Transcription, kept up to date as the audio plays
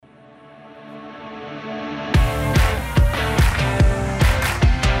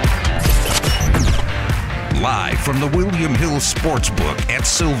from the William Hill Sportsbook at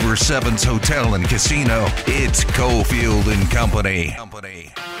Silver Sevens Hotel and Casino, it's Cofield and Company. All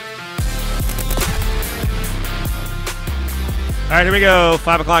right, here we go.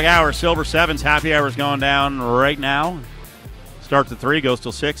 5 o'clock hour, Silver Sevens. Happy hour's going down right now. Starts at 3, goes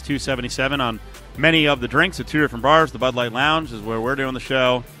till 6, $2.77 on many of the drinks at 2 different bars. The Bud Light Lounge is where we're doing the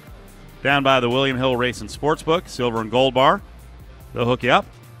show. Down by the William Hill Racing Sportsbook, Silver and Gold Bar. They'll hook you up.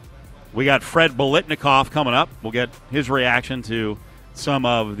 We got Fred Bolitnikoff coming up. We'll get his reaction to some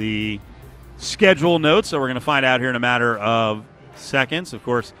of the schedule notes that we're going to find out here in a matter of seconds. Of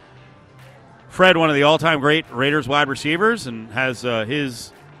course, Fred, one of the all-time great Raiders wide receivers, and has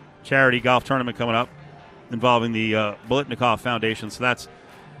his charity golf tournament coming up involving the Bolitnikoff Foundation. So that's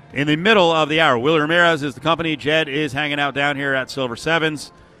in the middle of the hour. Willie Ramirez is the company. Jed is hanging out down here at Silver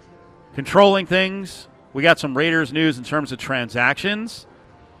Sevens, controlling things. We got some Raiders news in terms of transactions.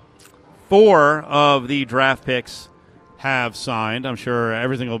 4 of the draft picks have signed. I'm sure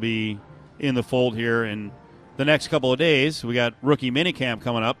everything will be in the fold here in the next couple of days. We got rookie minicamp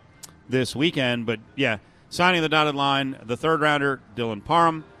coming up this weekend. But, yeah, signing the dotted line, the third-rounder, Dylan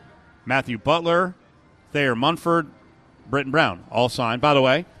Parham, Matthew Butler, Thayer Munford, Britton Brown, all signed. By the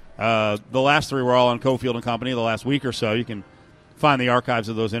way, the last 3 were all on Cofield and Company the last week or so. You can find the archives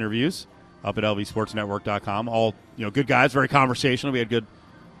of those interviews up at lvsportsnetwork.com. All, good guys, very conversational. We had good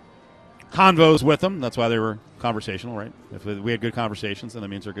convos with them. That's why they were conversational, right? If we had good conversations, then that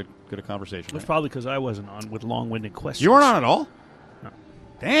means they're good at conversation. It's probably because I wasn't on with long-winded questions. You weren't on at all? No.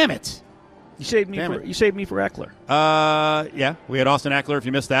 Damn it. You saved me for Eckler. Yeah, we had Austin Eckler. If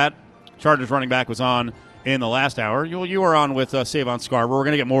you missed that, Chargers running back was on in the last hour. You were on with Savon Scarborough. We're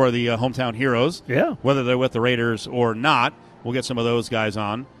going to get more of the hometown heroes. Yeah. Whether they're with the Raiders or not, we'll get some of those guys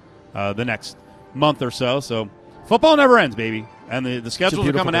on the next month or so. So football never ends, baby. And the schedules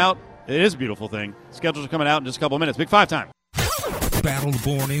are coming out. It is a beautiful thing. Schedules are coming out in just a couple of minutes. Big 5 time.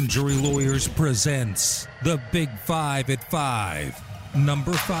 Battle-Born Injury Lawyers presents the Big 5 at 5.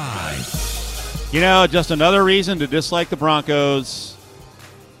 Number 5. Just another reason to dislike the Broncos.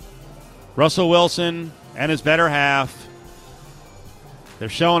 Russell Wilson and his better half. They're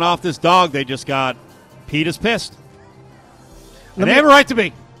showing off this dog they just got. Pete is pissed. And they have a right to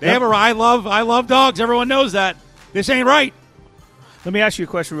be. I love dogs. Everyone knows that. This ain't right. Let me ask you a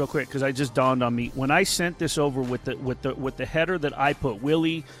question real quick because it just dawned on me. When I sent this over with the header that I put,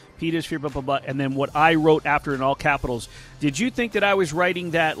 Willie, Peters, blah, blah, blah, and then what I wrote after in all capitals, did you think that I was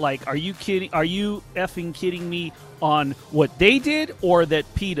writing that like, are you kidding? Are you effing kidding me on what they did or that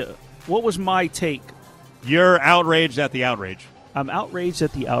PETA? What was my take? You're outraged at the outrage. I'm outraged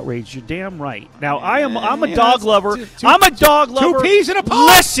at the outrage. You're damn right. Now, I'm a dog lover. I'm a dog lover. 2 peas in a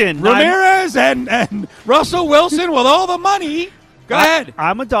pod. Listen. Ramirez and Russell Wilson with all the money. Go ahead.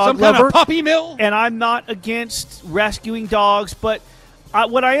 I'm a dog lover. Some kind of puppy mill. And I'm not against rescuing dogs, but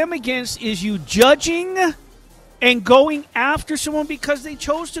what I am against is you judging and going after someone because they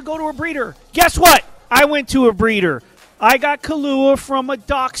chose to go to a breeder. Guess what? I went to a breeder. I got Kahlua from a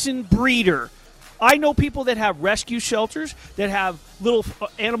dachshund breeder. I know people that have rescue shelters, that have little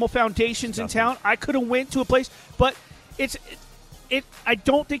animal foundations in town. I could have went to a place, but I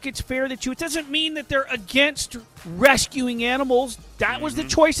don't think it's fair that it doesn't mean that they're against rescuing animals. That was the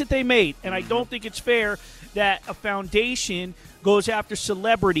choice that they made, and I don't think it's fair that a foundation goes after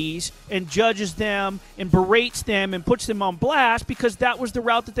celebrities and judges them and berates them and puts them on blast because that was the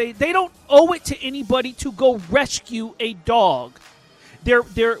route that they don't owe it to anybody to go rescue a dog.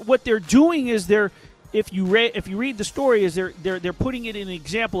 What they're doing is if you read the story is they're putting it in an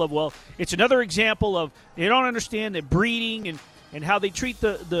example of it's another example of they don't understand that breeding and how they treat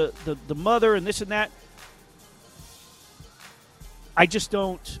the mother and this and that. I just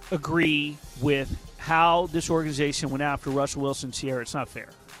don't agree with how this organization went after Russell Wilson Sierra. It's not fair.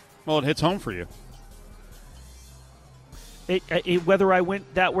 Well, it hits home for you. Whether I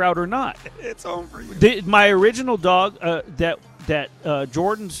went that route or not, it's home for you. My original dog that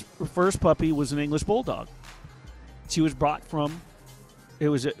Jordan's first puppy was an English Bulldog. She was brought it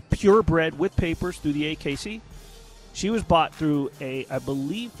was a purebred with papers through the AKC. She was bought through I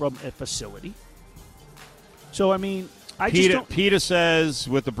believe from a facility. So, I mean, PETA says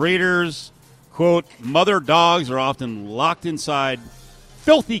with the breeders, quote, mother dogs are often locked inside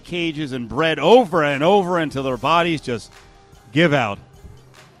filthy cages and bred over and over until their bodies just give out.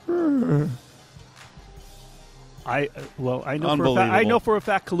 I know for a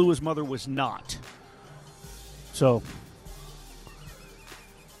fact Kalua's mother was not. So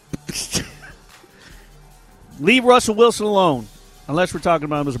leave Russell Wilson alone, unless we're talking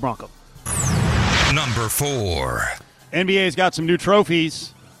about him as a Bronco. Number 4. NBA's got some new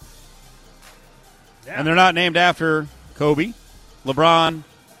trophies. And they're not named after Kobe, LeBron,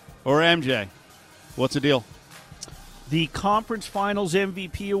 or MJ. What's the deal? The conference finals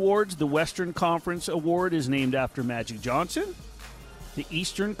MVP awards, the Western Conference Award is named after Magic Johnson. The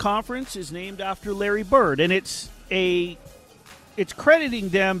Eastern Conference is named after Larry Bird. And it's crediting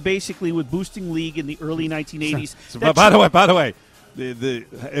them basically with boosting the league in the early 1980s. By the way,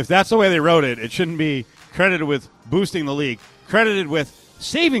 if that's the way they wrote it, it shouldn't be credited with boosting the league. Credited with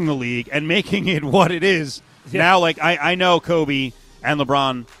saving the league and making it what it is now. Like I know Kobe and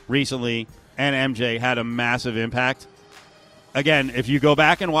LeBron recently and MJ had a massive impact. Again, if you go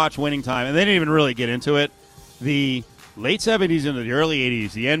back and watch Winning Time, and they didn't even really get into it, the late 70s into the early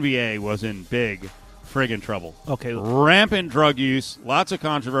 80s, the NBA was in big friggin' trouble. Okay. Rampant drug use, lots of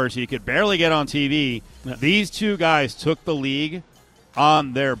controversy. You could barely get on TV. Yeah. These two guys took the league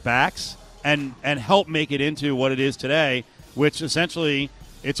on their backs and helped make it into what it is today, which essentially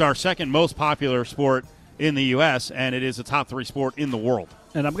it's our second most popular sport in the U.S., and it is a top 3 sport in the world.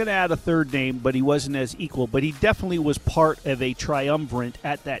 And I'm going to add a third name, but he wasn't as equal. But he definitely was part of a triumvirate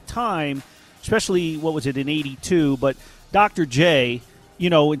at that time, especially, what was it, in 82. But Dr. J,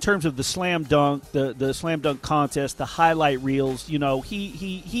 in terms of the slam dunk, the slam dunk contest, the highlight reels,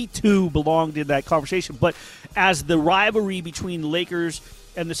 he too belonged in that conversation. But as the rivalry between the Lakers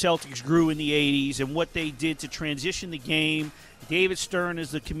and the Celtics grew in the 80s and what they did to transition the game, David Stern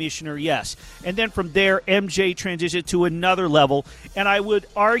is the commissioner, yes. And then from there, MJ transitioned to another level. And I would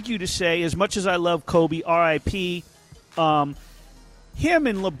argue to say, as much as I love Kobe, R.I.P., him and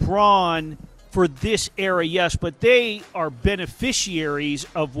LeBron for this era, yes, but they are beneficiaries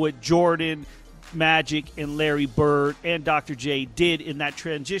of what Jordan, Magic, and Larry Bird and Dr. J did in that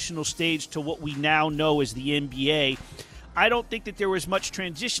transitional stage to what we now know as the NBA. I don't think that there was much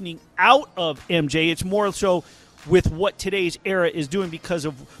transitioning out of MJ. It's more so with what today's era is doing because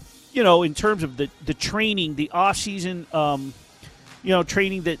of, in terms of the training, the off-season,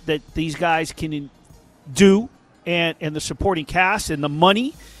 training that these guys can do and the supporting cast and the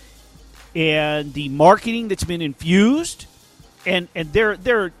money and the marketing that's been infused. And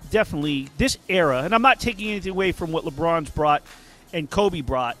they're definitely this era, and I'm not taking anything away from what LeBron's brought and Kobe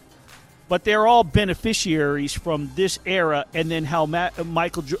brought, but they're all beneficiaries from this era, and then how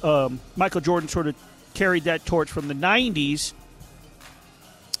Michael Jordan sort of carried that torch from the 90s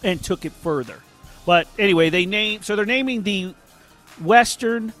and took it further. But anyway, they're naming the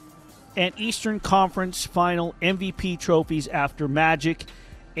Western and Eastern Conference Final MVP trophies after Magic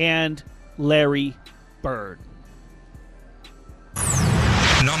and Larry Bird.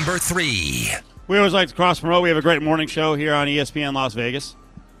 Number 3. We always like to cross-promote. We have a great morning show here on ESPN Las Vegas.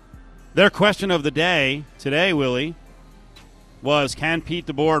 Their question of the day today, Willie, was can Pete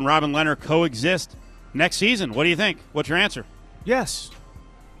DeBoer and Robin Lehner coexist next season? What do you think? What's your answer? Yes.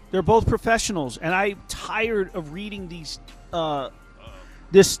 They're both professionals, and I'm tired of reading this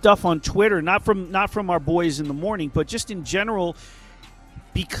stuff on Twitter, not from our boys in the morning, but just in general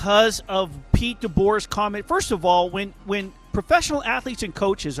because of Pete DeBoer's comment. First of all, when professional athletes and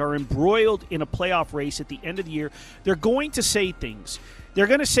coaches are embroiled in a playoff race at the end of the year, they're going to say things. They're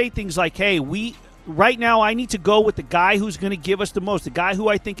going to say things like, hey, right now I need to go with the guy who's going to give us the most, the guy who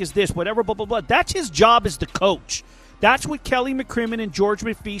I think is this, whatever, blah, blah, blah. That's his job as the coach. That's what Kelly McCrimmon and George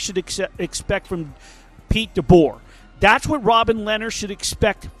McPhee should expect from Pete DeBoer. That's what Robin Lehner should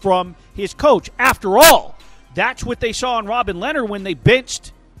expect from his coach. After all, that's what they saw in Robin Lehner when they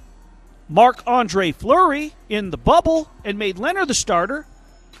benched Marc-Andre Fleury in the bubble and made Lehner the starter.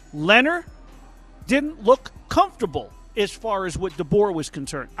 Lehner didn't look comfortable as far as what DeBoer was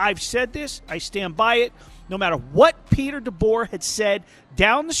concerned. I've said this. I stand by it. No matter what Peter DeBoer had said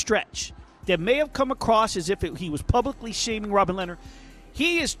down the stretch that may have come across as if he was publicly shaming Robin Lehner,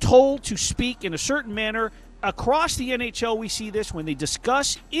 he is told to speak in a certain manner. Across the NHL, we see this when they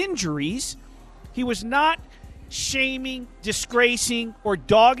discuss injuries. He was not shaming, disgracing, or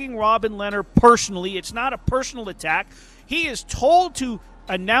dogging Robin Lehner personally. It's not a personal attack. He is told to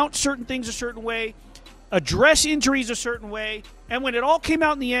announce certain things a certain way, address injuries a certain way, and when it all came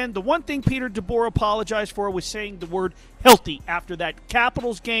out in the end, the one thing Peter DeBoer apologized for was saying the word healthy after that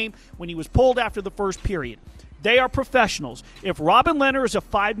Capitals game when he was pulled after the first period. They are professionals. If Robin Lehner is a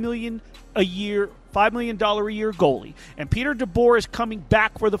 $5 million a year goalie, and Peter DeBoer is coming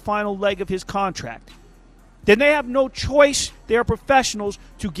back for the final leg of his contract, then they have no choice. They are professionals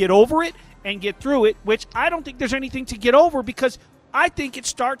to get over it and get through it, which I don't think there's anything to get over because I think it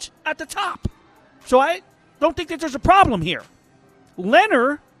starts at the top. So I don't think that there's a problem here.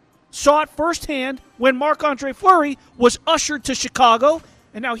 Lehner saw it firsthand when Marc-Andre Fleury was ushered to Chicago,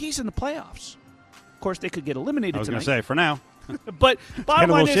 and now he's in the playoffs. Of course, they could get eliminated tonight. I was going to say, for now. But bottom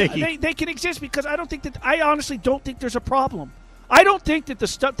a line little is, shaky. they can exist because I honestly don't think there's a problem. I don't think that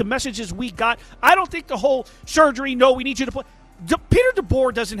the messages we got, I don't think the whole surgery, no, we need you to play. Peter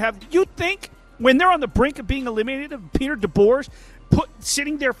DeBoer doesn't have, you think when they're on the brink of being eliminated, of Peter DeBoer's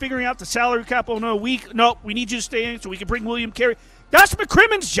sitting there figuring out the salary cap, we need you to stay in so we can bring William Carey. That's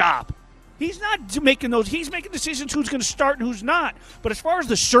McCrimmon's job. He's not making those. He's making decisions who's going to start and who's not. But as far as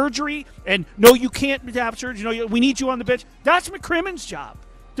the surgery and no, you can't have surgery, no, we need you on the bench, that's McCrimmon's job.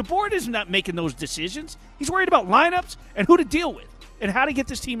 DeBoer is not making those decisions. He's worried about lineups and who to deal with and how to get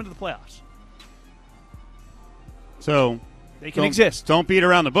this team into the playoffs. So they can exist. Don't beat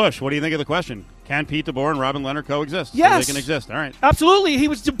around the bush. What do you think of the question? Can Pete DeBoer and Robin Leonard coexist? Yes. So they can exist. All right. Absolutely. He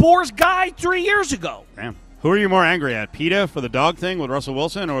was DeBoer's guy 3 years ago. Damn. Who are you more angry at? PETA for the dog thing with Russell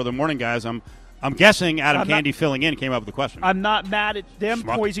Wilson or the morning guys? I'm guessing Adam Candy filling in came up with the question. I'm not mad at them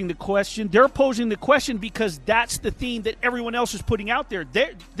posing the question. They're posing the question because that's the theme that everyone else is putting out there.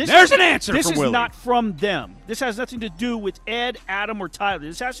 There's an answer This from is Willie. not from them. This has nothing to do with Ed, Adam, or Tyler.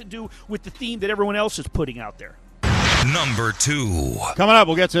 This has to do with the theme that everyone else is putting out there. Number 2. Coming up,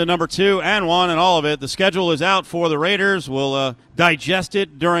 we'll get to number 2 and 1 and all of it. The schedule is out for the Raiders. We'll digest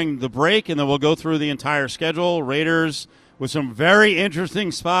it during the break, and then we'll go through the entire schedule. Raiders with some very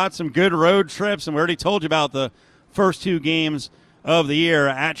interesting spots, some good road trips, and we already told you about the first 2 games of the year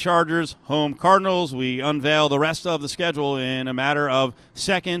at Chargers, home Cardinals. We unveil the rest of the schedule in a matter of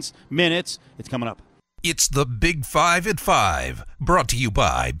seconds, minutes. It's coming up. It's the Big 5 at 5, brought to you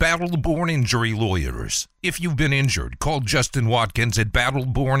by Battle-Born Injury Lawyers. If you've been injured, call Justin Watkins at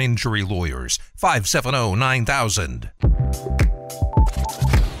Battle-Born Injury Lawyers, 570-9000.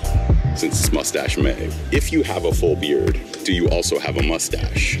 Since it's Mustache May, if you have a full beard, do you also have a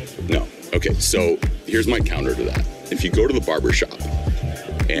mustache? No. Okay, so here's my counter to that. If you go to the barber shop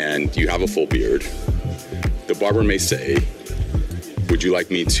and you have a full beard, the barber may say, would you like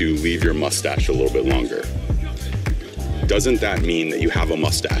me to leave your mustache a little bit longer? Doesn't that mean that you have a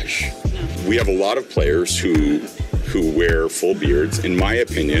mustache? We have a lot of players who wear full beards. In my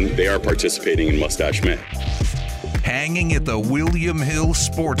opinion, they are participating in Mustache May. Hanging at the William Hill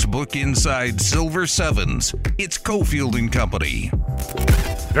Sportsbook inside Silver Sevens, it's Cofield and Company.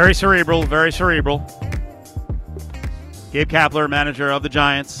 Very cerebral, very cerebral. Gabe Kapler, manager of the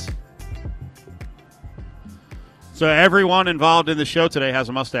Giants. So everyone involved in the show today has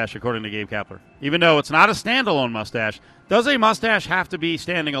a mustache, according to Gabe Kapler. Even though it's not a standalone mustache, does a mustache have to be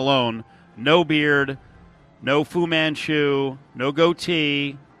standing alone? No beard, no Fu Manchu, no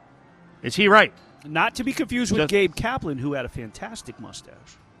goatee. Is he right? Not to be confused with Gabe Kaplan, who had a fantastic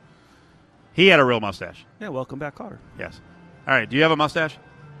mustache. He had a real mustache. Yeah, welcome back, Carter. Yes. All right, do you have a mustache?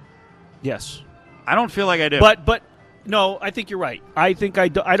 Yes. I don't feel like I do. But no, I think you're right. I think I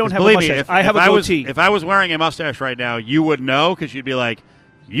don't have a believe me, mustache. I have a goatee. If I was wearing a mustache right now, you would know because you'd be like,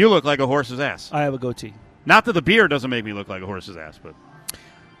 you look like a horse's ass. I have a goatee. Not that the beard doesn't make me look like a horse's ass, but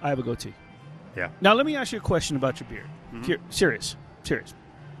I have a goatee. Yeah. Now, let me ask you a question about your beard. Here, serious.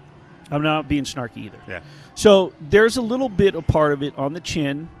 I'm not being snarky either. Yeah. So there's a little bit, a part of it on the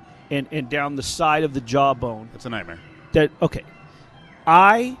chin and down the side of the jawbone. It's a nightmare. Okay.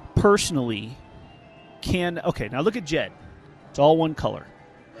 I personally can. Okay, now look at Jed. It's all one color.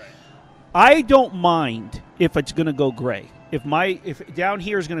 Right. I don't mind if it's going to go gray. If down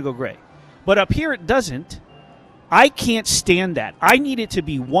here is going to go gray, but up here it doesn't. I can't stand that. I need it to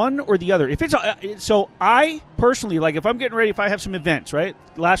be one or the other. If it's so, I personally like if I'm getting ready. If I have some events, right?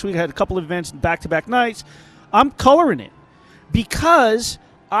 Last week I had a couple of events back-to-back nights. I'm coloring it because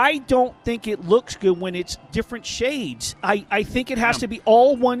I don't think it looks good when it's different shades. I think it has to be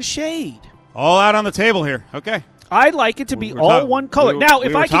all one shade. All out on the table here. Okay. I like it to be all one color. Now,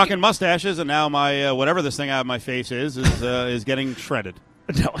 if I talking mustaches, and now my whatever this thing I have on my face is getting shredded.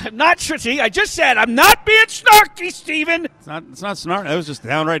 No, I'm not snarky. I just said I'm not being snarky, Steven. It's not snarky. That was just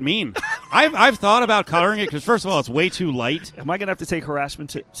downright mean. I've thought about coloring it because first of all, it's way too light. Am I going to have to take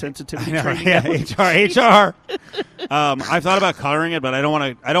harassment sensitivity training? Yeah, HR. I've thought about coloring it, but I don't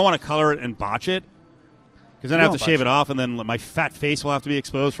want to color it and botch it because then I have to shave it off, and then my fat face will have to be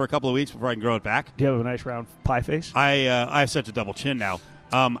exposed for a couple of weeks before I can grow it back. Do you have a nice round pie face? I have such a double chin now.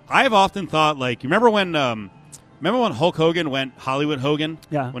 I've often thought, like, you remember when Hulk Hogan went Hollywood Hogan?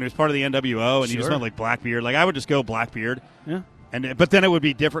 Yeah. When he was part of the NWO, and he just went like black beard. Like I would just go black beard. Yeah. But then it would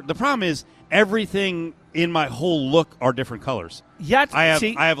be different. The problem is everything in my whole look are different colors. Yeah. I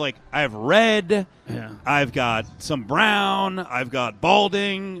have red. Yeah. I've got some brown. I've got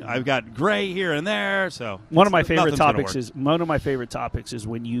balding. I've got gray here and there. So one of my favorite topics is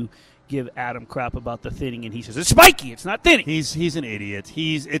when you give Adam crap about the thinning, and he says it's spiky. It's not thinning. He's an idiot.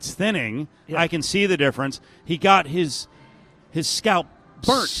 It's thinning. Yeah. I can see the difference. He got his his scalp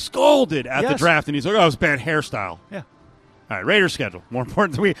Burnt. scalded at the Yes. draft, and he's like, "Oh, it was a bad hairstyle." Yeah. All right, Raiders schedule. More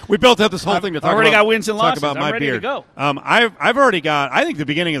important, we built up this whole thing to talk already about. got wins and talk losses. about I'm my ready to beard. go. I've already got. I think the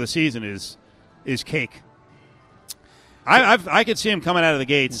beginning of the season is cake. I could see him coming out of the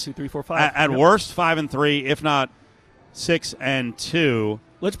gates 1, 2, 3, 4, 5. at Yep. worst 5-3, if not 6-2.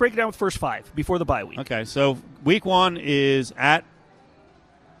 Let's break it down with first 5 before the bye week. Okay, so week 1 is at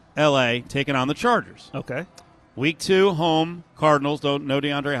L.A. taking on the Chargers. Okay. Week 2, home Cardinals. No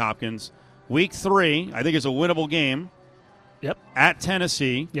DeAndre Hopkins. Week 3, I think is a winnable game Yep. at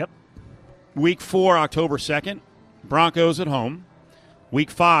Tennessee. Yep. Week 4, October 2nd, Broncos at home. Week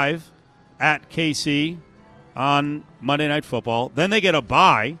 5, at KC on Monday Night Football. Then they get a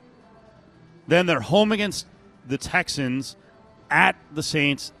bye. Then they're home against the Texans, at the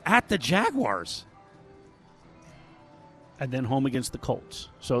Saints, at the Jaguars. And then home against the Colts.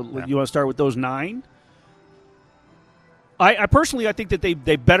 So Yeah. you want to start with those 9? I personally, I think that they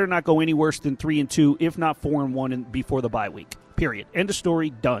better not go any worse than 3-2, if not 4-1 before the bye week. Period. End of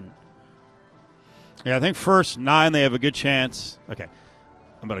story. Done. Yeah, I think first 9 they have a good chance. Okay,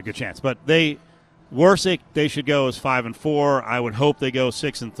 about a good chance, but worst they should go is 5-4. I would hope they go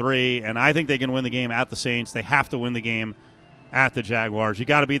 6-3, and I think they can win the game at the Saints. They have to win the game at the Jaguars. You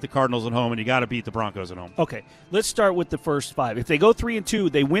got to beat the Cardinals at home, and you got to beat the Broncos at home. Okay, let's start with the first 5. If they go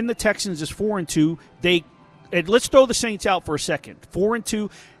 3-2, they win the Texans as 4-2. And let's throw the Saints out for a second.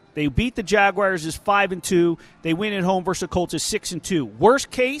 4-2. They beat the Jaguars as 5-2. They win at home versus the Colts as 6-2. Worst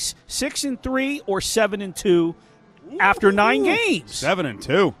case, 6-3 or 7-2 after 9 games.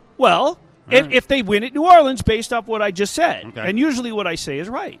 7-2. Well, right. if they win at New Orleans, based off what I just said, Okay. and usually what I say is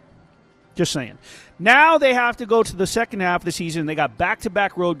right. Just saying. Now they have to go to the second half of the season. They got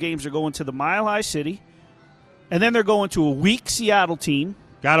back-to-back road games. They're going to the Mile High City, and then they're going to a weak Seattle team.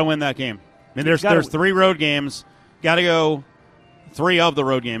 Got to win that game. I mean, there's 3 road games. Got to go 3 of the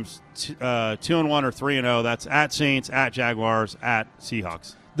road games, 2-1 or 3-0. That's at Saints, at Jaguars, at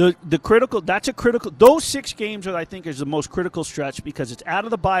Seahawks. Those 6 games are, I think, is the most critical stretch because it's out of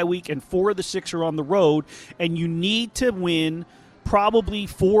the bye week and 4 of the 6 are on the road, and you need to win probably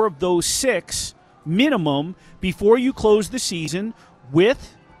 4 of those 6 minimum before you close the season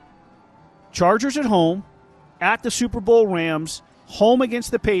with Chargers at home, at the Super Bowl Rams, home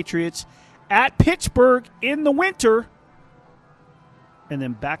against the Patriots, at Pittsburgh in the winter, and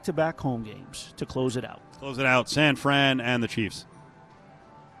then back-to-back home games to close it out. Close it out, San Fran and the Chiefs.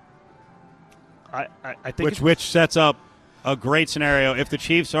 I think Which sets up a great scenario if the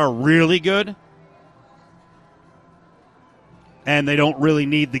Chiefs are really good and they don't really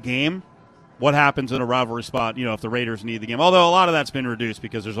need the game. What happens in a rivalry spot, if the Raiders need the game? Although a lot of that's been reduced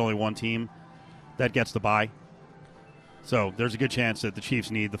because there's only one team that gets the bye. So there's a good chance that the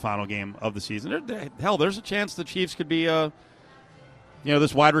Chiefs need the final game of the season. Hell, there's a chance the Chiefs could be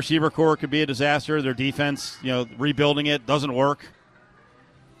this wide receiver core could be a disaster. Their defense, rebuilding it doesn't work.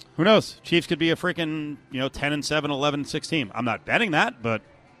 Who knows? Chiefs could be a freaking 10-7, 11-6 team. I'm not betting that, and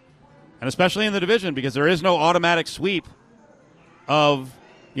especially in the division because there is no automatic sweep of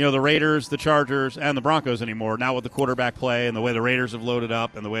the Raiders, the Chargers, and the Broncos anymore. Now with the quarterback play and the way the Raiders have loaded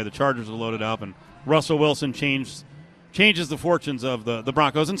up and the way the Chargers have loaded up, and Russell Wilson changes the fortunes of the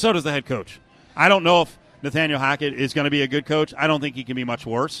Broncos, and so does the head coach. I don't know if Nathaniel Hackett is going to be a good coach. I don't think he can be much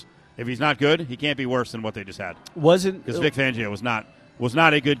worse. If he's not good, he can't be worse than what they just had. Because Vic Fangio was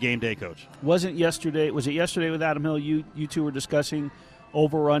not a good game day coach. Was it yesterday with Adam Hill? You two were discussing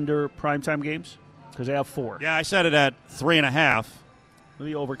over/under primetime games because they have 4. Yeah, I said it at 3.5.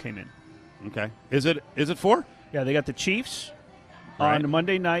 The over came in. Okay, is it 4? Yeah, they got the Chiefs Right. on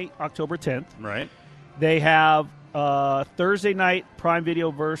Monday night, October 10th. Right. They have Thursday night Prime Video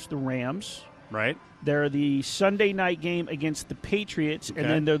versus the Rams. Right. They're the Sunday night game against the Patriots, Okay. and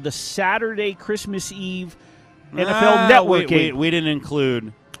then they're the Saturday Christmas Eve NFL Network game. We didn't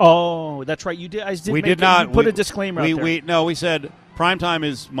include. Oh, that's right. You did. I We did not. You put a disclaimer out there. We said primetime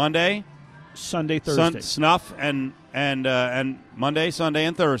is Monday, Sunday, Thursday. Snuff, and Monday, Sunday,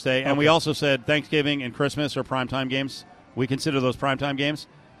 and Thursday. And we also said Thanksgiving and Christmas are primetime games. We consider those primetime games.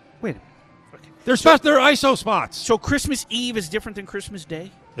 Wait. They're ISO spots. So Christmas Eve is different than Christmas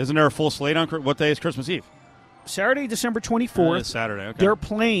Day? Isn't there a full slate on what day is Christmas Eve? Saturday, December 24th. It's Saturday. Okay. They're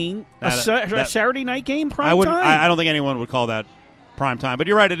playing a Saturday night game prime time. I don't think anyone would call that prime time. But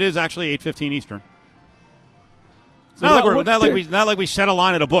you're right. It is actually 8:15 Eastern. It's not like we set a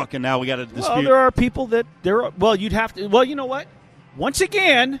line at a book and now we got to dispute. Well, there are people that you'd have to. Well, you know what? Once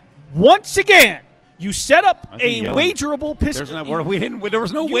again, You set up I a think yelling. wagerable pistol. There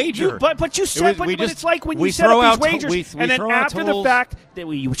was no wager. But you said, we but just- it's like when we you set throw up out these to- wagers, we and then throw out after the totals. fact that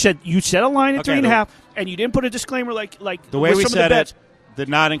you set a line at Okay, 3.5, and you didn't put a disclaimer like The way with we some of the said bets. it did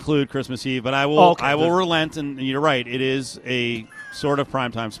not include Christmas Eve, but I will Oh, okay. I will relent, and you're right. It is a sort of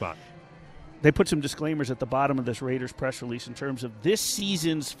primetime spot. They put some disclaimers at the bottom of this Raiders press release in terms of this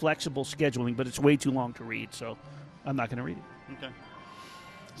season's flexible scheduling, but it's way too long to read, so I'm not going to read it. Okay.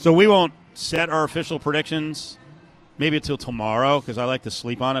 So we won't set our official predictions maybe until tomorrow because I like to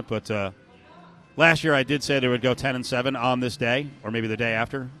sleep on it. But last year I did say they would go 10-7 on this day, or maybe the day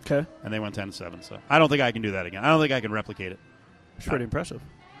after, Okay. and they went 10-7. So I don't think I can do that again. I don't think I can replicate it. It's pretty impressive.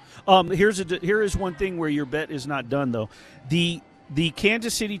 Here is one thing where your bet is not done, though. The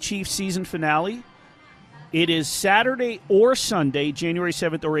Kansas City Chiefs season finale, it is Saturday or Sunday, January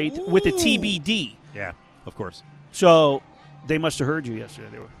 7th or 8th, with a TBD. Yeah, of course. So they must have heard you yesterday.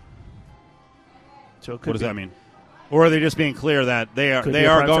 So it could What does be. that mean? Or are they just being clear that they are Could be they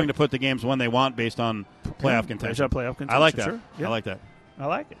a are prime going time. to put the games when they want based on playoff contention? Based on playoff contention, I like that. sure. Yeah. I like that. I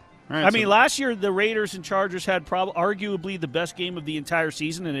like it. All right, I mean, so- last year the Raiders and Chargers had arguably the best game of the entire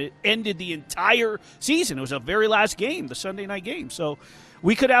season, and it ended the entire season. It was a very last game, the Sunday night game. So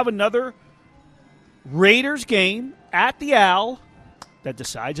we could have another Raiders game at the Al that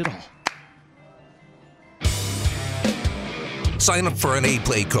decides it all. Sign up for an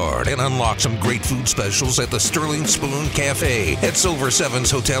A-Play card and unlock some great food specials at the Sterling Spoon Cafe at Silver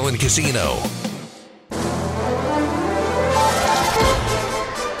Sevens Hotel and Casino.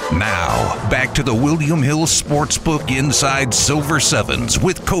 Now, back to the William Hill Sportsbook inside Silver Sevens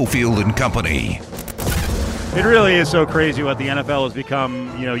with Cofield and Company. It really is so crazy what the NFL has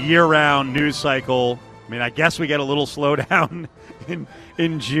become, year-round news cycle. I mean, I guess we get a little slowdown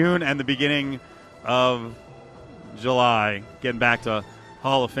in June and the beginning of July, getting back to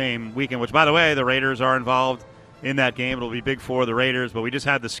Hall of Fame weekend, which, by the way, the Raiders are involved in that game. It'll be big for the Raiders, but we just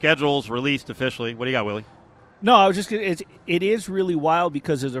had the schedules released officially. What do you got, Willie? No, I was just gonna, it is really wild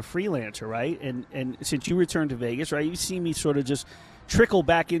because as a freelancer, right? And since you returned to Vegas, right, you see me sort of just trickle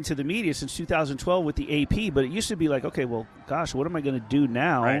back into the media since 2012 with the AP, but it used to be like, okay, well, gosh, what am I going to do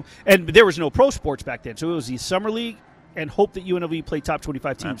now? Right. And there was no pro sports back then, so it was the summer league and hope that UNLV played top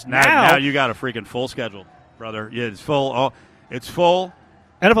 25 teams. Now you got a freaking full schedule, brother. Yeah, it's full. Oh, it's full.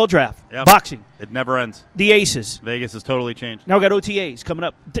 NFL draft, Yep. boxing, It never ends. the Aces. Vegas has totally changed. Now we got OTAs coming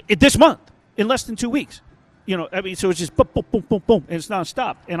up this month in less than 2 weeks. So it's just boom, boom, boom, boom, boom, and it's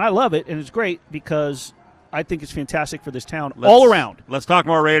nonstop. And I love it, and it's great because I think it's fantastic for this town all around. Let's talk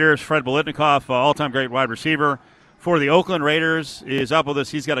more Raiders. Fred Biletnikoff, all-time great wide receiver for the Oakland Raiders, is up with us.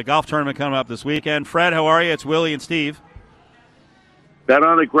 He's got a golf tournament coming up this weekend. Fred, how are you? It's Willie and Steve. Bet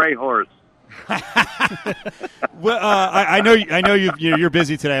on a gray horse. Well, I know you're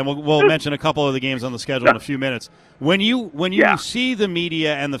busy today, and we'll mention a couple of the games on the schedule in a few minutes. When you Yeah. see the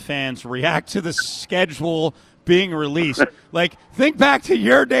media and the fans react to the schedule being released, like think back to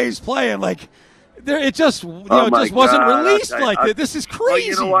your days playing, like it just my just wasn't God. released I'll- like I'll- that. This is Well, crazy.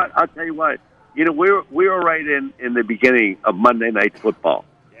 you know what? I'll tell you what. We were right in the beginning of Monday Night Football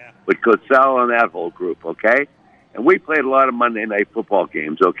with Cosell and that whole group, okay? And we played a lot of Monday Night Football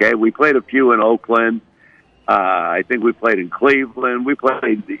games, okay? We played a few in Oakland. I think we played in Cleveland. We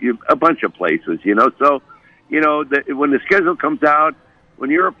played a bunch of places, So, when the schedule comes out, when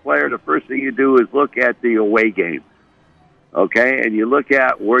you're a player, the first thing you do is look at the away games, okay? And you look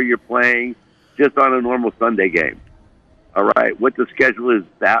at where you're playing just on a normal Sunday game. All right, what the schedule is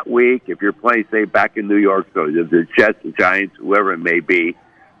that week, if you're playing, say, back in New York, so the Jets, the Giants, whoever it may be,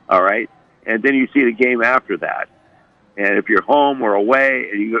 all right? And then you see the game after that. And if you're home or away,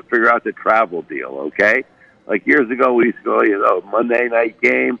 and you figure out the travel deal, okay? Like years ago, we used to go, Monday night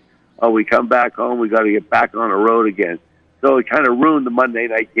game. Oh, we come back home, we got to get back on the road again. So it kind of ruined the Monday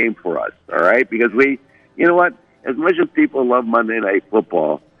night game for us, all right? Because as much as people love Monday Night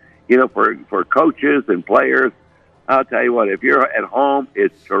Football, for coaches and players, I'll tell you what, if you're at home,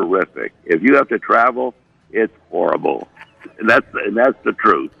 it's terrific. If you have to travel, it's horrible. And that's the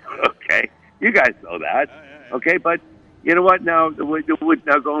truth, okay? You guys know that, okay? But you know what? Now going to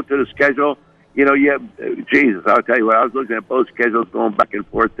the schedule, Jesus, I'll tell you what, I was looking at both schedules going back and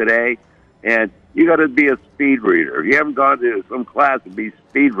forth today, and you got to be a speed reader. If you haven't gone to some class to be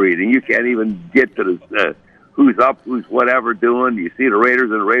speed reading, you can't even get to the who's up, who's whatever doing. You see the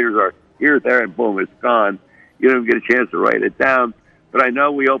Raiders, and the Raiders are here, there, and boom, it's gone. You don't even get a chance to write it down. But I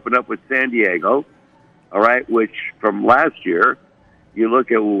know we opened up with San Diego, all right, which from last year, you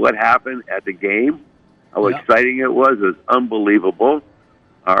look at what happened at the game, how exciting it was unbelievable,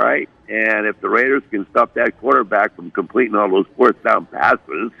 all right? And if the Raiders can stop that quarterback from completing all those fourth down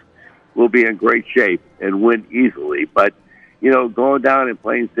passes, we'll be in great shape and win easily. But, going down and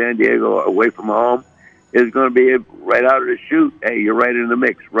playing San Diego away from home is going to be right out of the chute. Hey, you're right in the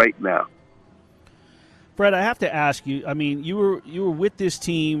mix right now. Fred, I have to ask you, I mean, you were with this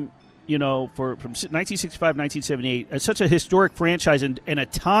team, from 1965 1978. It's such a historic franchise and a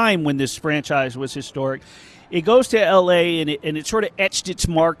time when this franchise was historic. It goes to L.A., and it sort of etched its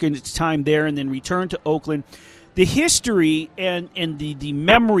mark in its time there and then returned to Oakland. The history and the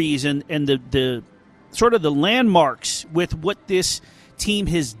memories and the sort of the landmarks with what this team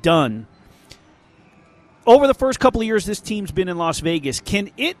has done. Over the first couple of years this team's been in Las Vegas,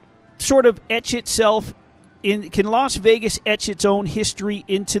 can it sort of etch itself in? Can Las Vegas etch its own history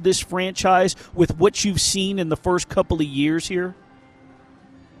into this franchise with what you've seen in the first couple of years here?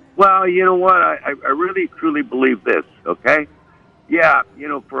 Well, you know what? I really, truly believe this, okay? Yeah,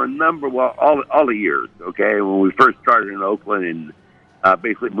 for all the years, okay, when we first started in Oakland and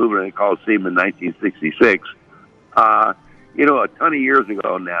basically moving to the Coliseum in 1966, a ton of years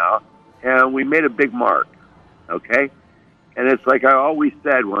ago now, and we made a big mark, okay? And it's like I always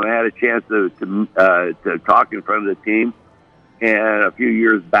said when I had a chance to talk in front of the team, and a few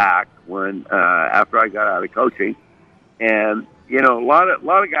years back when after I got out of coaching, and a lot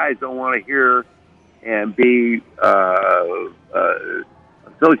of guys don't want to hear and be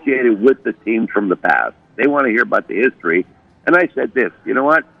associated with the teams from the past. They want to hear about the history. And I said this, you know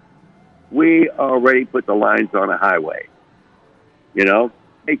what? We already put the lines on a highway.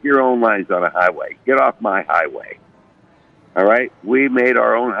 Make your own lines on a highway. Get off my highway. All right? We made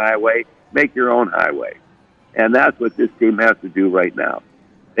our own highway. Make your own highway. And that's what this team has to do right now.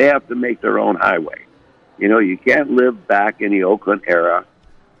 They have to make their own highway. You can't live back in the Oakland era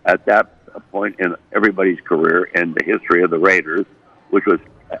at that point in everybody's career and the history of the Raiders, which was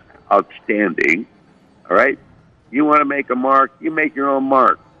outstanding. All right? You want to make a mark, you make your own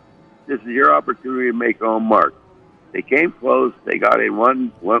mark. This is your opportunity to make your own mark. They came close. They got in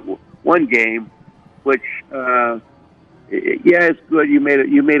one game, which, it's good. You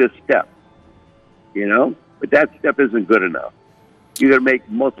made a step, but that step isn't good enough. You got to make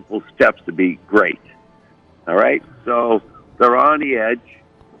multiple steps to be great. All right? So they're on the edge,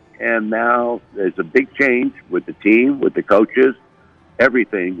 and now there's a big change with the team, with the coaches,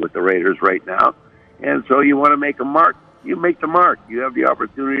 everything with the Raiders right now. And so you want to make a mark, you make the mark. You have the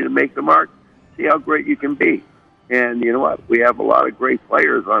opportunity to make the mark, see how great you can be. And you know what? We have a lot of great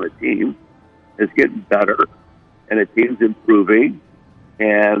players on a team. It's getting better, and the team's improving.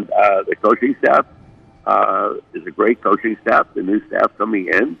 And the coaching staff is a great coaching staff, the new staff coming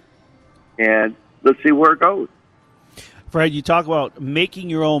in. And let's see where it goes. Fred, you talk about making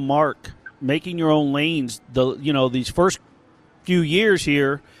your own mark, making your own lanes. These first few years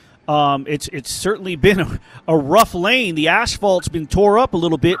here, it's certainly been a rough lane. The asphalt's been tore up a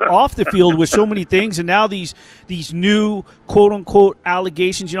little bit off the field with so many things, and now these new quote unquote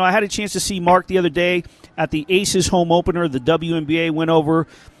allegations. I had a chance to see Mark the other day at the Aces home opener. The WNBA went over,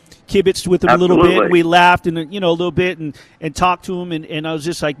 kibitzed with him Absolutely. A little bit. We laughed and a little bit and talked to him, and I was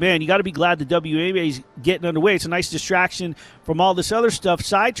just like, man, you got to be glad the WNBA is getting underway. It's a nice distraction from all this other stuff.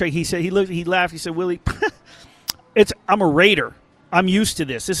 Sidetrack. He said he laughed. He said, Willie, I'm a Raider. I'm used to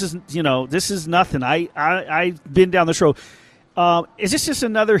this. This is nothing. I've been down this road. Is this just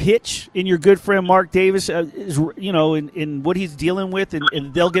another hitch in your good friend Mark Davis? In what he's dealing with,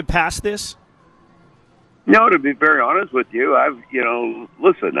 and they'll get past this? No, to be very honest with you,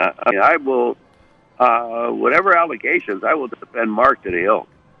 listen. I will, whatever allegations, I will defend Mark to the hilt.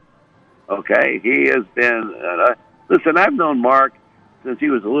 Okay, he has been. Listen, I've known Mark since he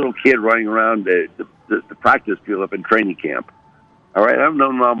was a little kid running around the practice field up in training camp. All right, I've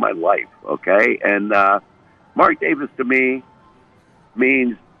known him all my life, okay? And Mark Davis to me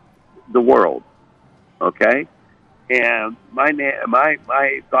means the world, okay? And my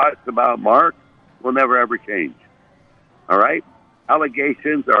thoughts about Mark will never, ever change, all right?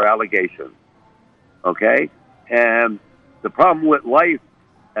 Allegations are allegations, okay? And the problem with life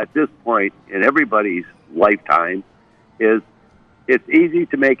at this point in everybody's lifetime is it's easy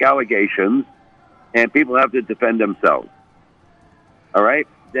to make allegations, and people have to defend themselves. All right?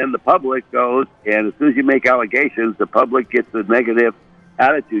 Then the public goes, and as soon as you make allegations, the public gets a negative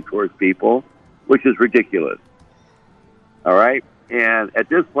attitude towards people, which is ridiculous. All right? And at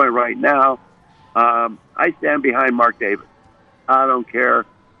this point right now, I stand behind Mark Davis. I don't care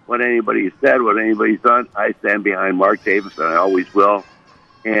what anybody said, what anybody's done. I stand behind Mark Davis, and I always will.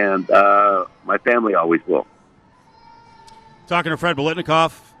 And my family always will. Talking to Fred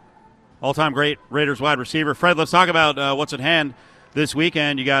Biletnikoff, all-time great Raiders wide receiver. Fred, let's talk about what's at hand this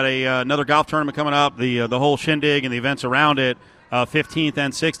weekend. You got another golf tournament coming up, the whole shindig and the events around it. 15th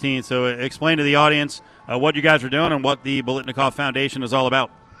and 16th. So explain to the audience what you guys are doing and what the Biletnikoff Foundation is all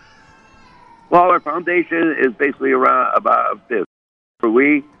about. Well, our foundation is basically about this.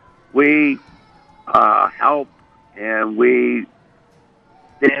 We help and we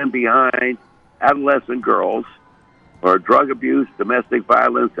stand behind adolescent girls for drug abuse, domestic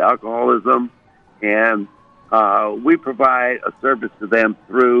violence, alcoholism, and we provide a service to them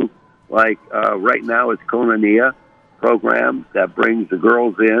through, right now it's Koinonia program that brings the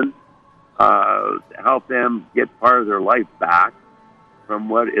girls in, help them get part of their life back from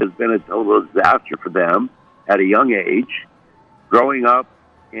what has been a total disaster for them at a young age, growing up,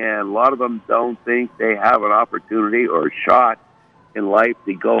 and a lot of them don't think they have an opportunity or a shot in life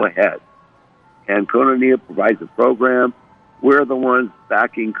to go ahead. And Koinonia provides a program. We're the ones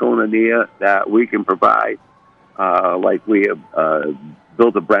backing Koinonia that we can provide. We have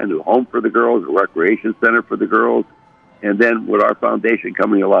built a brand new home for the girls, a recreation center for the girls. And then with our foundation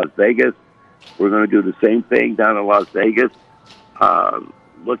coming to Las Vegas, we're going to do the same thing down in Las Vegas,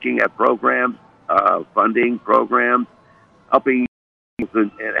 looking at programs, funding programs, helping youth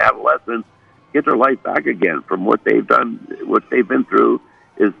and adolescents get their life back again from what they've done, what they've been through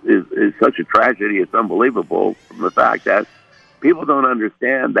is such a tragedy. It's unbelievable from the fact that people don't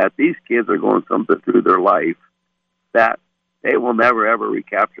understand that these kids are going something through their life that they will never, ever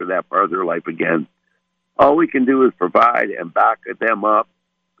recapture that part of their life again. All we can do is provide and back them up,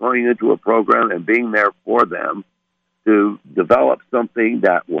 going into a program and being there for them to develop something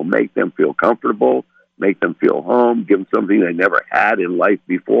that will make them feel comfortable, make them feel home, give them something they never had in life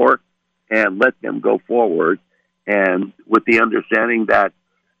before, and let them go forward. And with the understanding that,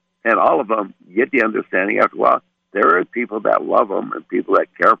 and all of them get the understanding after a while, there are people that love them and people that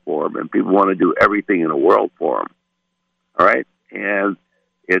care for them and people want to do everything in the world for them. All right? And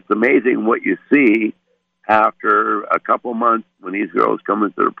it's amazing what you see after a couple months when these girls come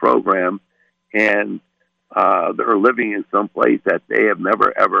into the program and they're living in some place that they have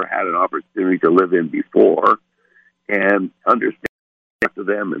never, ever had an opportunity to live in before, and understand to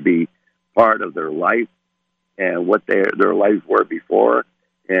them and be part of their life and what their lives were before.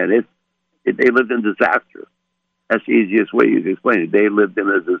 And they lived in disaster. That's the easiest way you can explain it. They lived in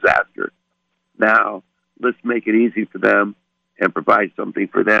a disaster. Now, let's make it easy for them and provide something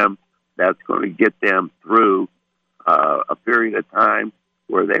for them that's going to get them through a period of time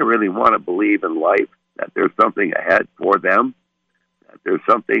where they really want to believe in life, that there's something ahead for them,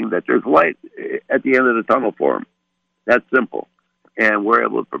 that there's light at the end of the tunnel for them. That's simple. And we're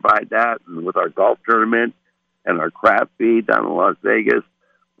able to provide that. And with our golf tournament and our craft feed down in Las Vegas,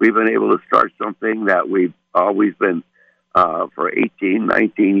 we've been able to start something that we've always been for 18,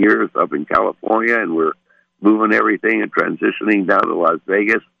 19 years up in California, and we're moving everything and transitioning down to Las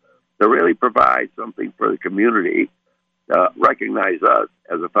Vegas to really provide something for the community, recognize us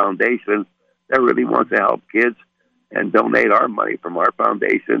as a foundation that really wants to help kids and donate our money from our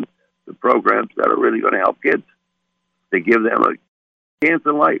foundation to programs that are really going to help kids, to give them a chance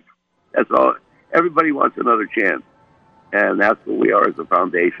in life. That's all. Everybody wants another chance, and that's what we are as a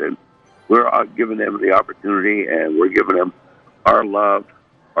foundation. We're giving them the opportunity, and we're giving them our love,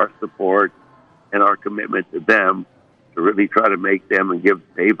 our support, and our commitment to them to really try to make them and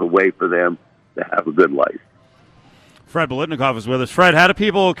pave the way for them to have a good life. Fred Biletnikoff is with us. Fred, how do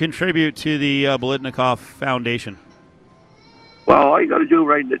people contribute to the Biletnikoff Foundation? Well, all you got to do,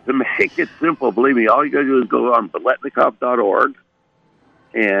 right, to make it simple, believe me, all you got to do is go on biletnikoff.org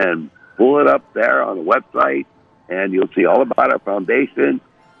and pull it up there on the website, and you'll see all about our foundation,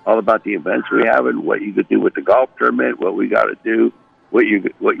 all about the events we have, and what you could do with the golf tournament, what we got to do, what you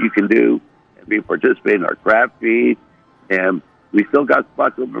can do, and participate in our craft feed. And we still got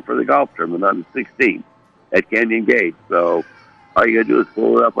spots open for the golf tournament on the 16th at Canyon Gate. So all you got to do is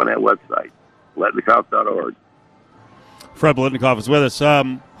pull it up on that website, biletnikoff.org. Fred Biletnikoff is with us.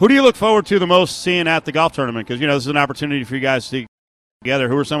 Who do you look forward to the most seeing at the golf tournament? Because, this is an opportunity for you guys to get together.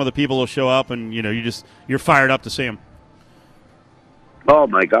 Who are some of the people who will show up and, you're fired up to see them? Oh,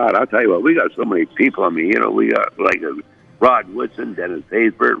 my God. I'll tell you what, we got so many people. I mean, we got Rod Woodson, Dennis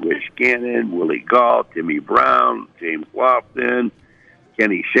Haysbert, Rich Gannon, Willie Gall, Timmy Brown, James Lofton,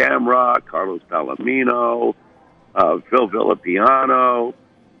 Kenny Shamrock, Carlos Palomino, Phil Villapiano.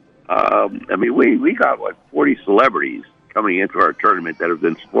 We got 40 celebrities coming into our tournament that have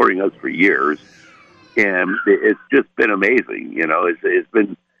been supporting us for years, and it's just been amazing. It's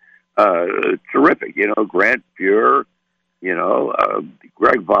been terrific. Grant Fuhr,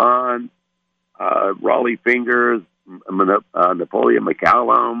 Greg Vaughn, Raleigh Fingers, Napoleon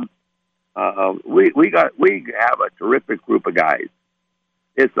McCallum. We have a terrific group of guys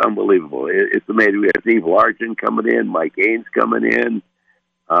it's unbelievable. It's amazing. We have Steve Largent coming in, Mike Ains coming in.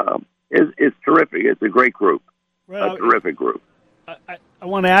 It's terrific. It's a great group, a terrific group. I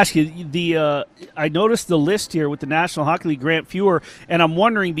want to ask you, I noticed the list here with the National Hockey League Grant Fuhr, and I'm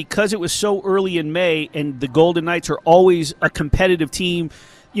wondering, because it was so early in May and the Golden Knights are always a competitive team,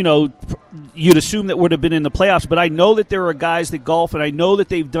 you know, you'd assume that would have been in the playoffs, but I know that there are guys that golf, and I know that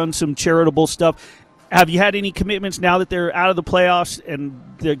they've done some charitable stuff. Have you had any commitments now that they're out of the playoffs and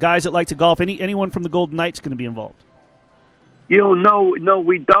the guys that like to golf? Anyone from the Golden Knights going to be involved? No,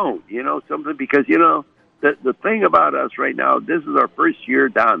 we don't. Something because, the thing about us right now, this is our first year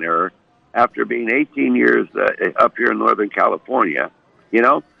down there after being 18 years up here in Northern California,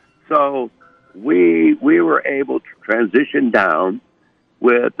 So we were able to transition down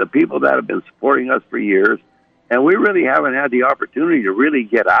with the people that have been supporting us for years, and we really haven't had the opportunity to really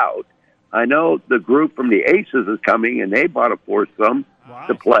get out. I know the group from the Aces is coming, and they bought a foursome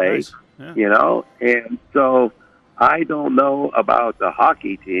to play, nice. Yeah. And so I don't know about the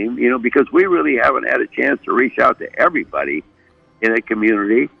hockey team, because we really haven't had a chance to reach out to everybody in the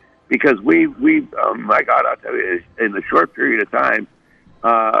community, because my God, I'll tell you, in a short period of time,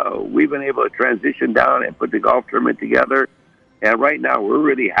 we've been able to transition down and put the golf tournament together. And right now we're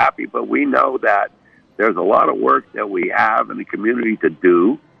really happy, but we know that there's a lot of work that we have in the community to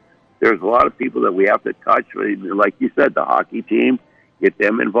do. There's a lot of people that we have to touch. Like you said, the hockey team, get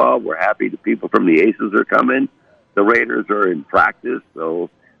them involved. We're happy the people from the Aces are coming. The Raiders are in practice,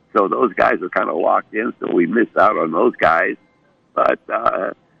 so those guys are kind of locked in, so we missed out on those guys. But,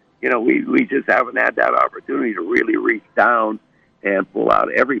 we just haven't had that opportunity to really reach down and pull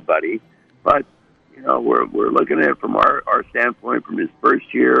out everybody. But, we're looking at it from our standpoint from his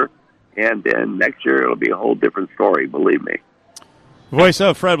first year, and then next year it'll be a whole different story, believe me. Voice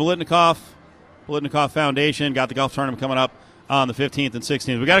of Fred Biletnikoff Foundation, got the golf tournament coming up on the 15th and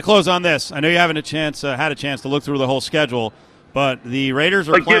 16th. We got to close on this. I know you haven't had a chance to look through the whole schedule, but the Raiders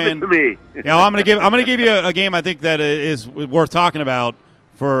are playing. Give it to me. I'm going to give you a game I think that is worth talking about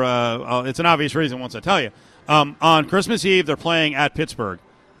for. It's an obvious reason once I tell you. On Christmas Eve, they're playing at Pittsburgh.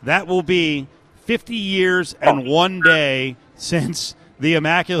 That will be 50 years and 1 day since the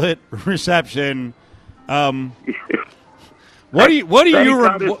Immaculate Reception. What do you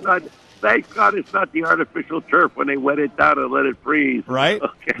remember? Thank God it's not the artificial turf when they wet it down and let it freeze. Right?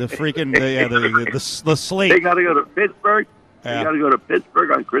 Okay. The freaking the slate. They got to go to Pittsburgh. Yeah. They got to go to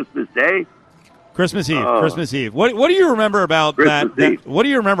Pittsburgh on Christmas Day. Christmas Eve. Christmas Eve. What do you remember about that? What do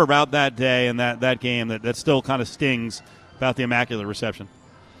you remember about that day and that game that still kind of stings about the Immaculate Reception?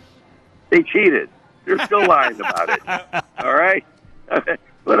 They cheated. They're still lying about it. All right?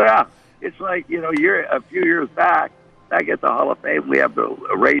 But it's like, a few years back, back at the Hall of Fame, we have the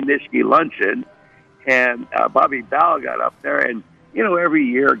Ray Nitschke luncheon, and Bobby Bell got up there, and, every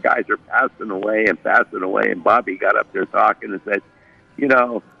year guys are passing away, and Bobby got up there talking and said,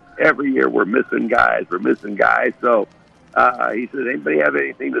 every year we're missing guys. So he said, anybody have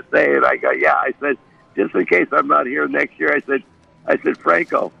anything to say? And I go, yeah. I said, just in case I'm not here next year, I said,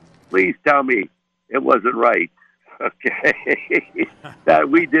 Franco, please tell me it wasn't right. Okay. That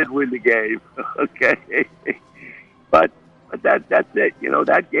we did win the game. Okay. But that's it.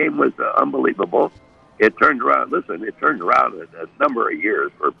 That game was unbelievable. It turned around. Listen, it turned around a number of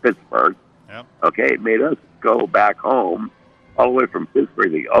years for Pittsburgh. Yep. Okay, it made us go back home all the way from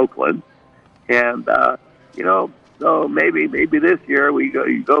Pittsburgh to Oakland. And, so maybe this year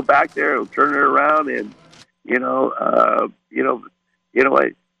you go back there, it'll turn it around, and,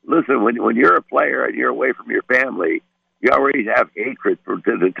 listen, when you're a player and you're away from your family, you already have hatred for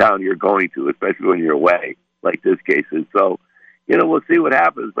the town you're going to, especially when you're away, like this case is. So, we'll see what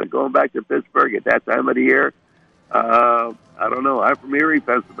happens. But going back to Pittsburgh at that time of the year, I don't know. I'm from Erie,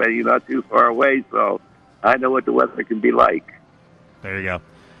 Pennsylvania, not too far away, so I know what the weather can be like. There you go.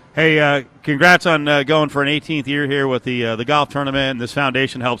 Hey, congrats on going for an 18th year here with the golf tournament. This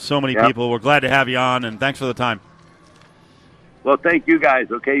foundation helps so many people. We're glad to have you on, and thanks for the time. Well, thank you guys.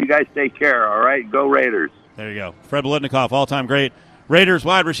 Okay, you guys take care. All right, go Raiders. There you go. Fred Biletnikoff, all-time great. Raiders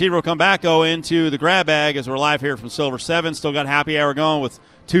wide receiver will come back, go into the grab bag as we're live here from Silver 7. Still got happy hour going with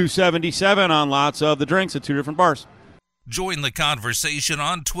 $2.77 on lots of the drinks at two different bars. Join the conversation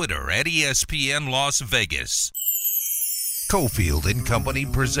on Twitter at ESPN Las Vegas. Cofield and Company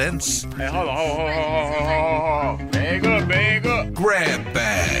presents. Hey, hold on. Bag up. Grab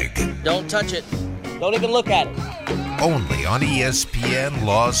Bag. Don't touch it. Don't even look at it. Only on ESPN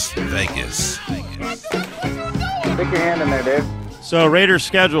Las Vegas. Stick your hand in there, Dave. So Raiders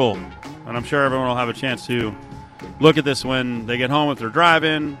schedule, and I'm sure everyone will have a chance to look at this when they get home if they're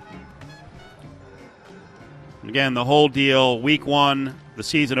driving. Again, the whole deal, week 1 the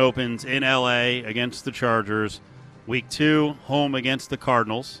season opens in L.A. against the Chargers. Week 2, home against the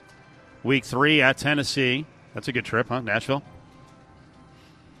Cardinals. Week 3 at Tennessee. That's a good trip, huh, Nashville?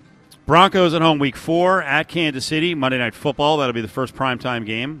 Broncos at home Week 4 at Kansas City. Monday Night Football. That'll be the first primetime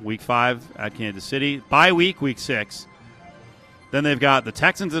game. Week 5 at Kansas City. Bye week, Week 6. Then they've got the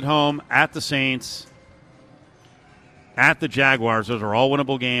Texans at home, at the Saints, at the Jaguars. Those are all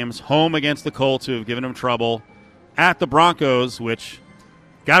winnable games. Home against the Colts, who have given them trouble. At the Broncos, which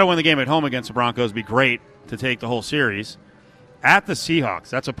got to win the game at home against the Broncos. Be great to take the whole series. At the Seahawks.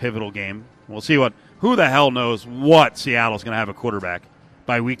 That's a pivotal game. We'll see who the hell knows what Seattle's going to have a quarterback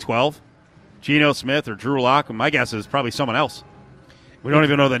by Week 12. Geno Smith or Drew Lock. My guess is probably someone else. We don't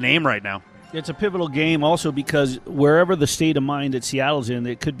even know the name right now. It's a pivotal game also because wherever the state of mind that Seattle's in,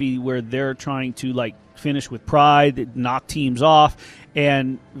 it could be where they're trying to finish with pride, knock teams off,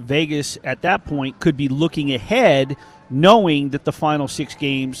 and Vegas at that point could be looking ahead, knowing that the final 6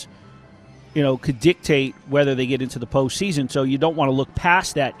 games, could dictate whether they get into the postseason. So you don't want to look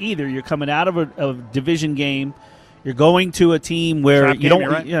past that either. You're coming out of a division game. You're going to a team where trap you game, don't.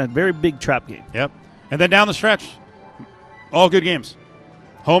 you're right. Yeah, very big trap game. Yep. And then down the stretch, all good games.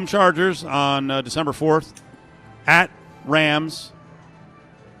 Home Chargers on December 4th. At Rams.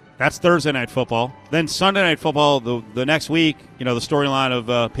 That's Thursday Night Football. Then Sunday Night Football the next week, the storyline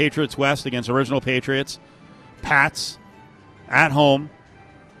of Patriots West against original Patriots. Pats at home.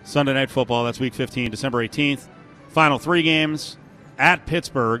 Sunday Night Football. That's Week 15, December 18th. Final 3 games at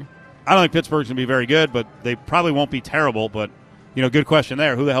Pittsburgh. I don't think Pittsburgh's going to be very good, but they probably won't be terrible. But, good question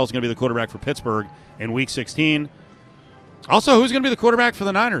there. Who the hell is going to be the quarterback for Pittsburgh in Week 16? Also, who's going to be the quarterback for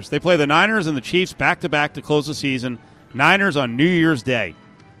the Niners? They play the Niners and the Chiefs back-to-back to close the season. Niners on New Year's Day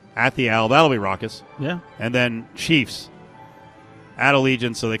at the Al. That'll be raucous. Yeah. And then Chiefs at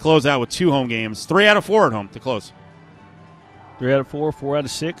Allegiant. So they close out with 2 home games. 3 out of 4 at home to close. 3 out of 4, 4 out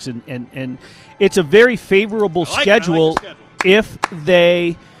of 6. And it's a very favorable schedule if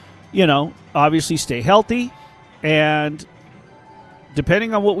they, obviously stay healthy. And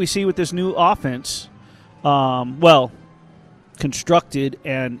depending on what we see with this new offense, constructed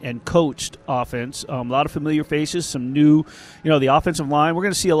and coached offense. A lot of familiar faces, some new, the offensive line. We're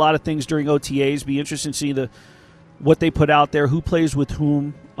going to see a lot of things during OTAs. Be interesting to see what they put out there, who plays with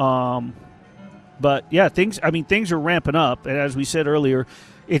whom. But yeah, things are ramping up. And as we said earlier,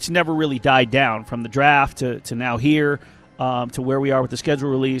 it's never really died down from the draft to now here to where we are with the schedule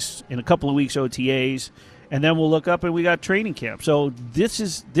release in a couple of weeks OTAs. And then we'll look up and we got training camp. So this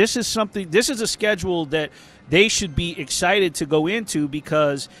is a schedule that they should be excited to go into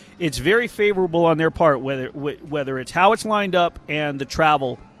because it's very favorable on their part, whether it's how it's lined up and the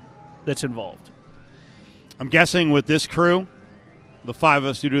travel that's involved. I'm guessing with this crew, the 5 of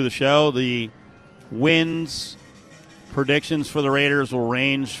us who do the show, the wins predictions for the Raiders will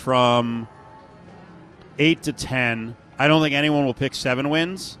range from 8 to 10. I don't think anyone will pick 7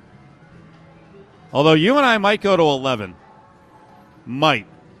 wins. Although you and I might go to 11. Might.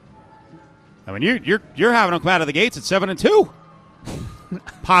 I mean, you're having them come out of the gates at 7-2.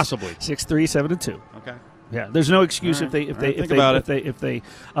 Possibly 6-3, 7-2. Okay. Yeah, there's no excuse Right. if they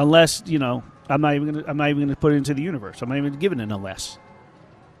unless I'm not even gonna put it into the universe. I'm not even giving it an unless.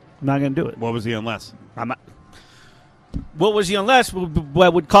 I'm not gonna do it. What was the unless? I'm not. What was the unless?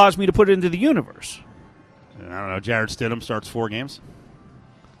 What would cause me to put it into the universe? I don't know. Jared Stidham starts 4 games.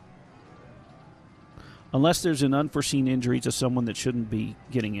 Unless there's an unforeseen injury to someone that shouldn't be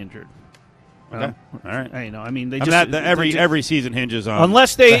getting injured. Okay. All right. Every season hinges on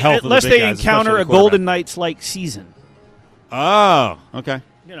unless the health of the big guys, encounter especially a the Golden Knights like season. Oh, okay.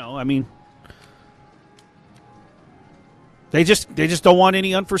 They just don't want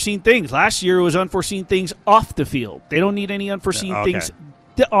any unforeseen things. Last year it was unforeseen things off the field. They don't need any unforeseen things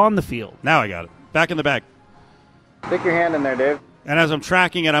on the field. Now I got it. Back in the bag. Stick your hand in there, Dave. And as I'm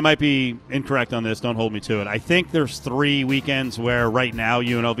tracking it, I might be incorrect on this. Don't hold me to it. I think there's 3 weekends where right now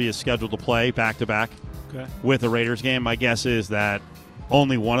UNLV is scheduled to play back-to-back with a Raiders game. My guess is that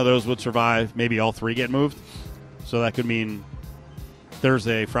only one of those would survive. Maybe all 3 get moved. So that could mean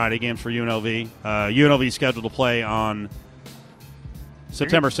Thursday, Friday games for UNLV. UNLV is scheduled to play on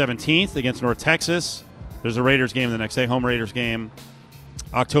September 17th against North Texas. There's a Raiders game the next day, home Raiders game.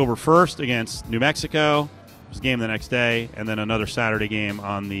 October 1st against New Mexico. There's a game the next day, and then another Saturday game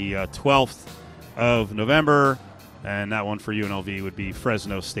on the 12th of November, and that one for UNLV would be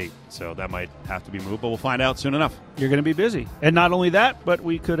Fresno State. So that might have to be moved, but we'll find out soon enough. You're going to be busy. And not only that, but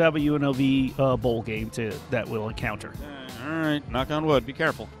we could have a UNLV bowl game that we'll encounter. All right, knock on wood. Be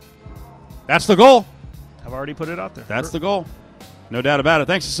careful. That's the goal. I've already put it out there. That's the goal. No doubt about it.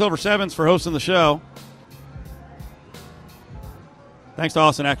 Thanks to Silver Sevens for hosting the show. Thanks to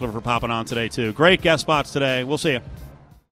Austin Eckler for popping on today, too. Great guest spots today. We'll see you.